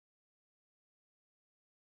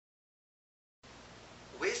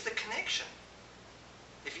connection.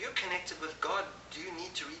 If you're connected with God, do you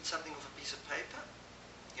need to read something off a piece of paper?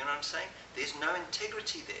 You know what I'm saying? There's no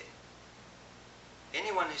integrity there.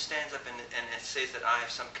 Anyone who stands up and says that I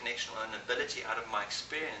have some connection or an ability out of my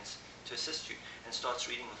experience to assist you and starts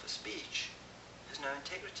reading with a speech, there's no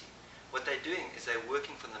integrity. What they're doing is they're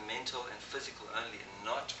working from the mental and physical only and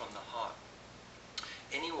not from the heart.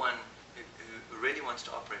 Anyone who really wants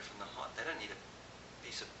to operate from the heart, they don't need a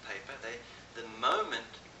piece of paper.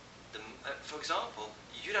 For example,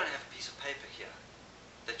 you don't have a piece of paper here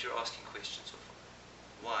that you're asking questions of.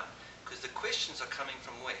 Why? Because the questions are coming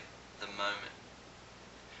from where? The moment.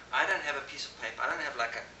 I don't have a piece of paper. I don't have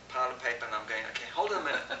like a pile of paper and I'm going, okay, hold on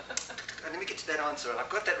a minute. Let me get to that answer. And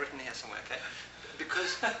I've got that written here somewhere, okay?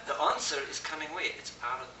 Because the answer is coming where? It's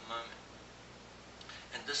out of the moment.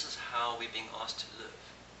 And this is how we're being asked to live.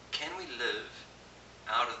 Can we live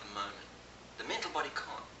out of the moment? The mental body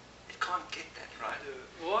can't. It can't get that, right?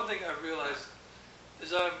 Well, one thing I realized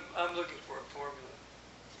is I'm looking for a formula.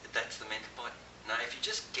 That's the mental body. Now, if you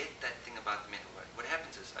just get that thing about the mental body, what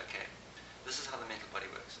happens is, okay, this is how the mental body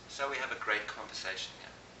works. So we have a great conversation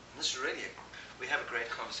here. And this is really, we have a great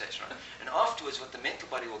conversation, right? And afterwards, what the mental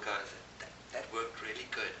body will go is, that worked really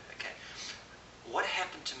good, okay. What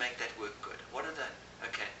happened to make that work good? What are the,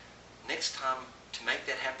 okay, next time to make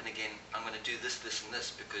that happen again, I'm going to do this, this, and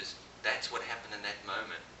this, because that's what happened in that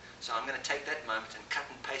moment. So I'm going to take that moment and cut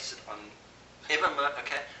and paste it on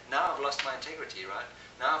okay, now I've lost my integrity, right?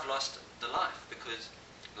 Now I've lost the life, because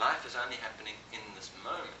life is only happening in this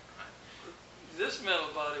moment, right? This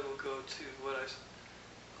mental body will go to what I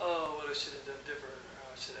should have done different, or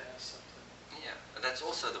how I should have asked something. Yeah, and that's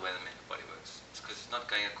also the way the mental body works. It's because it's not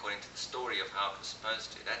going according to the story of how it was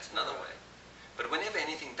supposed to. That's another way. But whenever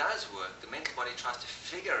anything does work, the mental body tries to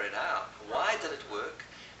figure it out. Why did it work?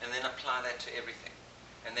 And then apply that to everything.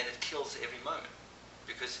 And then it kills every moment.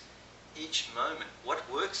 Because each moment, what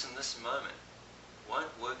works in this moment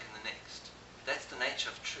won't work in the next. That's the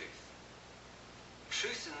nature of truth.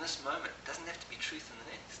 Truth in this moment doesn't have to be truth in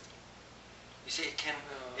the next. You see,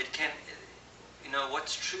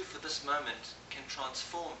 what's true for this moment can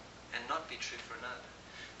transform and not be true for another.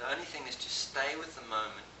 The only thing is to stay with the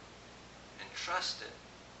moment and trust it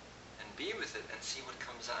and be with it and see what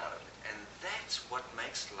comes out of it. And that's what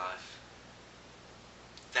makes life.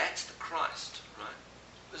 That's the Christ, right?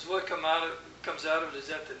 Is what comes out of it, is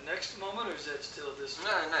that the next moment, or is that still this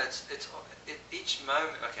moment? No, it's each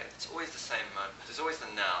moment, okay, it's always the same moment. There's always the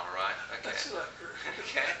now, right? Okay.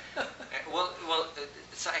 Okay. Well,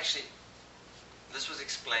 it's actually, this was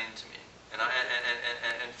explained to me.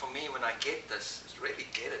 And for me, when I get this, it's really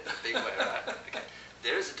get it in a big way, right? Okay.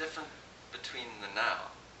 There is a difference between the now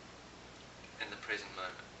and the present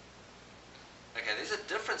moment. Okay, there's a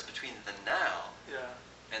difference between the now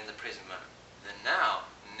and the present moment. The now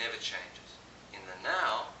never changes. In the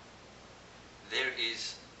now, there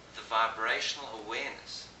is the vibrational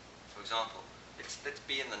awareness. For example, let's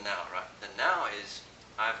be in the now, right? The now is,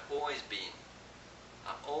 I've always been.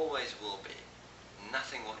 I always will be.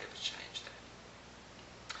 Nothing will ever change that.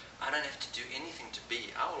 I don't have to do anything to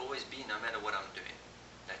be. I will always be no matter what I'm doing.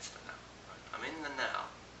 That's the now. Right? I'm in the now.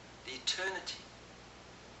 The eternity.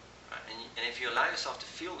 Right? And if you allow yourself to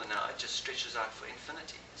feel the now, it just stretches out for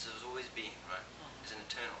infinity. This has always been, right? It's an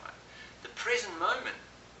eternal one. The present moment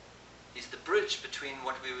is the bridge between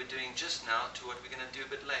what we were doing just now to what we're going to do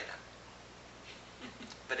a bit later.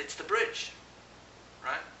 But it's the bridge,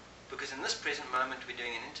 right? Because in this present moment we're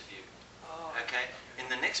doing an interview. Okay? In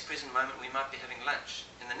the next present moment we might be having lunch.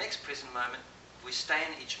 In the next present moment, we stay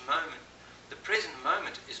in each moment. The present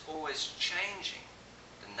moment is always changing.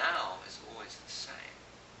 The now is always the same.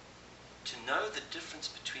 To know the difference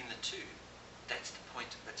between the two, that's a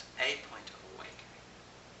point of awakening.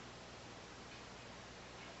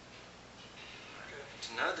 Right?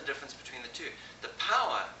 To know the difference between the two. The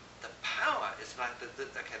power is like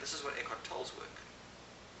okay, this is what Eckhart Tolle's work.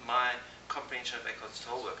 My comprehension of Eckhart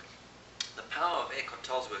Tolle's work. The power of Eckhart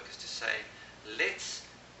Tolle's work is to say, let's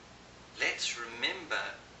remember,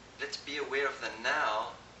 let's be aware of the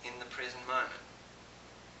now in the present moment.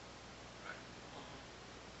 Right?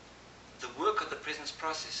 The work of the presence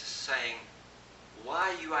process is saying,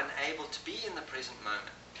 why are you unable to be in the present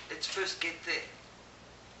moment? Let's first get there.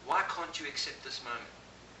 Why can't you accept this moment?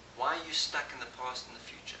 Why are you stuck in the past and the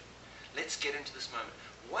future? Let's get into this moment.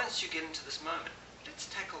 Once you get into this moment, let's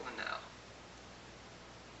tackle the now.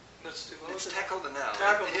 Let's tackle the now.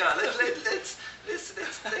 Let's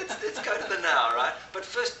go to the now, right? But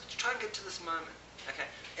first, try and get to this moment. Okay.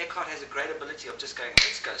 Eckhart has a great ability of just going,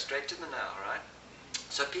 let's go straight to the now, right?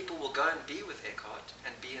 So people will go and be with Eckhart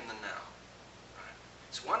and be in the now. Right?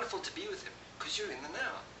 It's wonderful to be with him because you're in the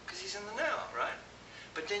now. because he's in the now, right?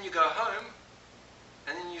 But then you go home,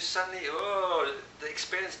 and then you suddenly, the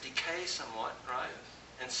experience decays somewhat, right?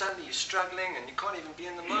 And suddenly you're struggling, and you can't even be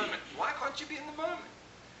in the moment. Why can't you be in the moment?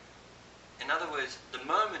 In other words, the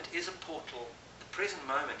moment is a portal. The present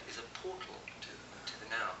moment is a portal to the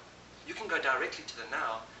now. You can go directly to the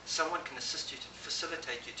now. Someone can assist you to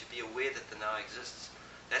facilitate you to be aware that the now exists.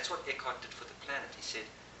 That's what Eckhart did for the planet. He said,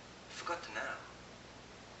 you forgot the now.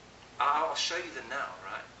 I'll show you the now,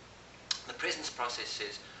 right? The presence process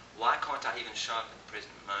says, why can't I even show up in the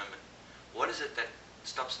present moment? What is it that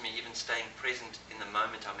stops me even staying present in the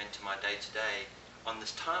moment I'm into my day-to-day on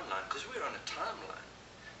this timeline? Because we're on a timeline.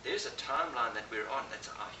 There's a timeline that we're on. That's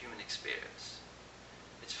our human experience.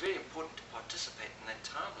 It's very important to participate in that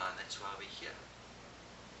timeline. That's why we're here.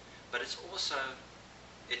 But it's also,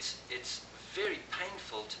 it's very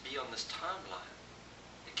painful to be on this timeline.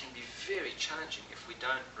 It can be very challenging if we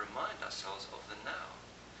don't remind ourselves of the now.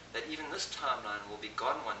 That even this timeline will be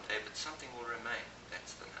gone one day, but something will remain.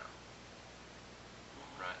 That's the now.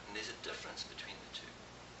 Right? And there's a difference between the two.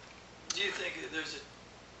 Do you think there's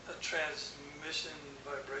a transmission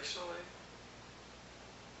vibrationally?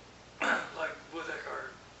 Like with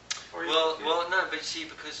Eckhart? Well, no, but see,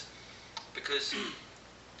 because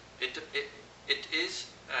it is,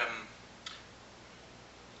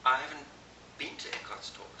 I haven't been to Eckhart's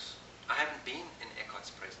talks. I haven't been in Eckhart's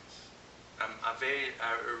presence. I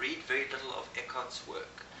read very little of Eckhart's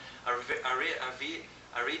work. I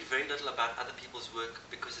read very little about other people's work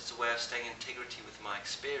because it's a way of staying in integrity with my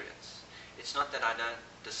experience. It's not that I don't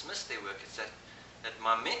dismiss their work, it's that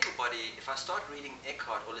my mental body, if I start reading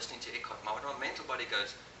Eckhart or listening to Eckhart, my mental body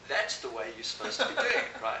goes, that's the way you're supposed to be doing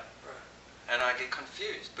it, right? And I get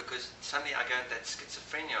confused because suddenly I go into that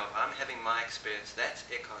schizophrenia of I'm having my experience, that's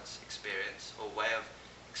Eckhart's experience or way of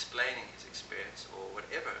explaining his experience or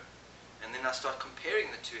whatever. And then I start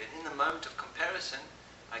comparing the two, and in the moment of comparison,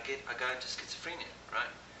 I go into schizophrenia,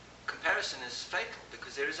 right? Comparison is fatal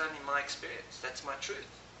because there is only my experience. That's my truth.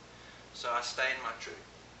 So I stay in my truth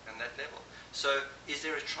and that level. So is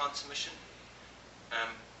there a transmission?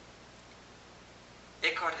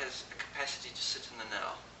 Eckhart has a capacity to sit in the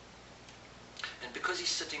now. And because he's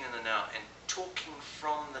sitting in the now and talking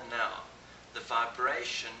from the now, the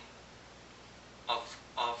vibration of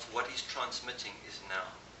what he's transmitting is now.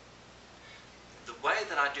 The way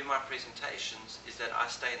that I do my presentations is that I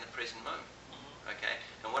stay in the present moment. Okay?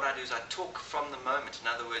 And what I do is I talk from the moment. In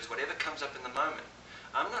other words, whatever comes up in the moment,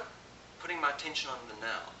 I'm not putting my attention on the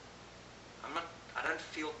now. I don't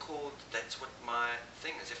feel called, that's what my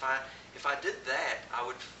thing is. If I did that, I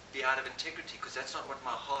would be out of integrity because that's not what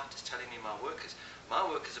my heart is telling me my work is. My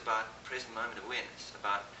work is about present moment awareness,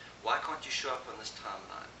 about why can't you show up on this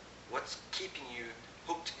timeline? What's keeping you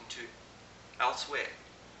hooked into elsewhere,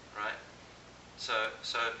 right? So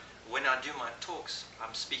when I do my talks,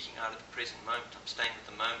 I'm speaking out of the present moment. I'm staying with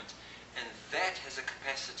the moment. And that has a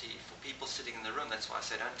capacity for people sitting in the room. That's why I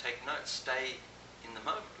say don't take notes. Stay in the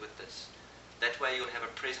moment with this. That way you'll have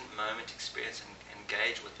a present moment experience and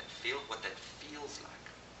engage with that. Feel what that feels like.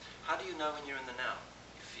 How do you know when you're in the now?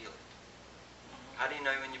 You feel it. How do you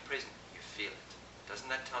know when you're present? You feel it. Doesn't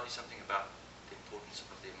that tell you something about the importance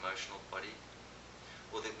of the emotional body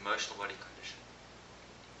or the emotional body condition?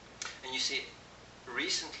 And you see,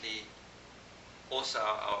 recently, also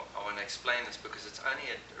I want to explain this because it's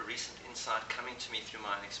only a recent insight coming to me through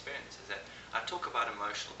my own experience, is that I talk about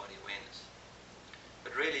emotional body awareness.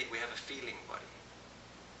 But really, we have a feeling body.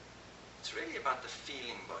 It's really about the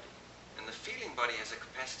feeling body. And the feeling body has a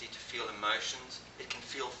capacity to feel emotions. It can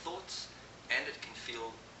feel thoughts, and it can feel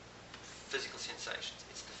physical sensations.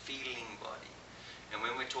 It's the feeling body. And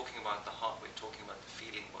when we're talking about the heart, we're talking about the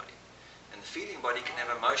feeling body. And the feeling body can have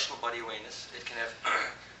emotional body awareness. It can have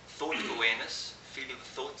thought awareness, feeling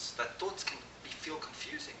the thoughts. That thoughts can feel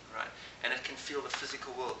confusing, right? And it can feel the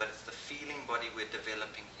physical world, but it's the feeling body we're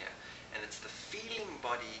developing here. And it's the feeling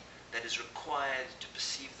body that is required to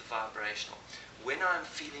perceive the vibrational. When I'm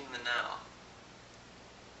feeling the now,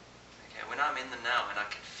 okay, when I'm in the now and I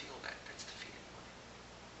can feel that,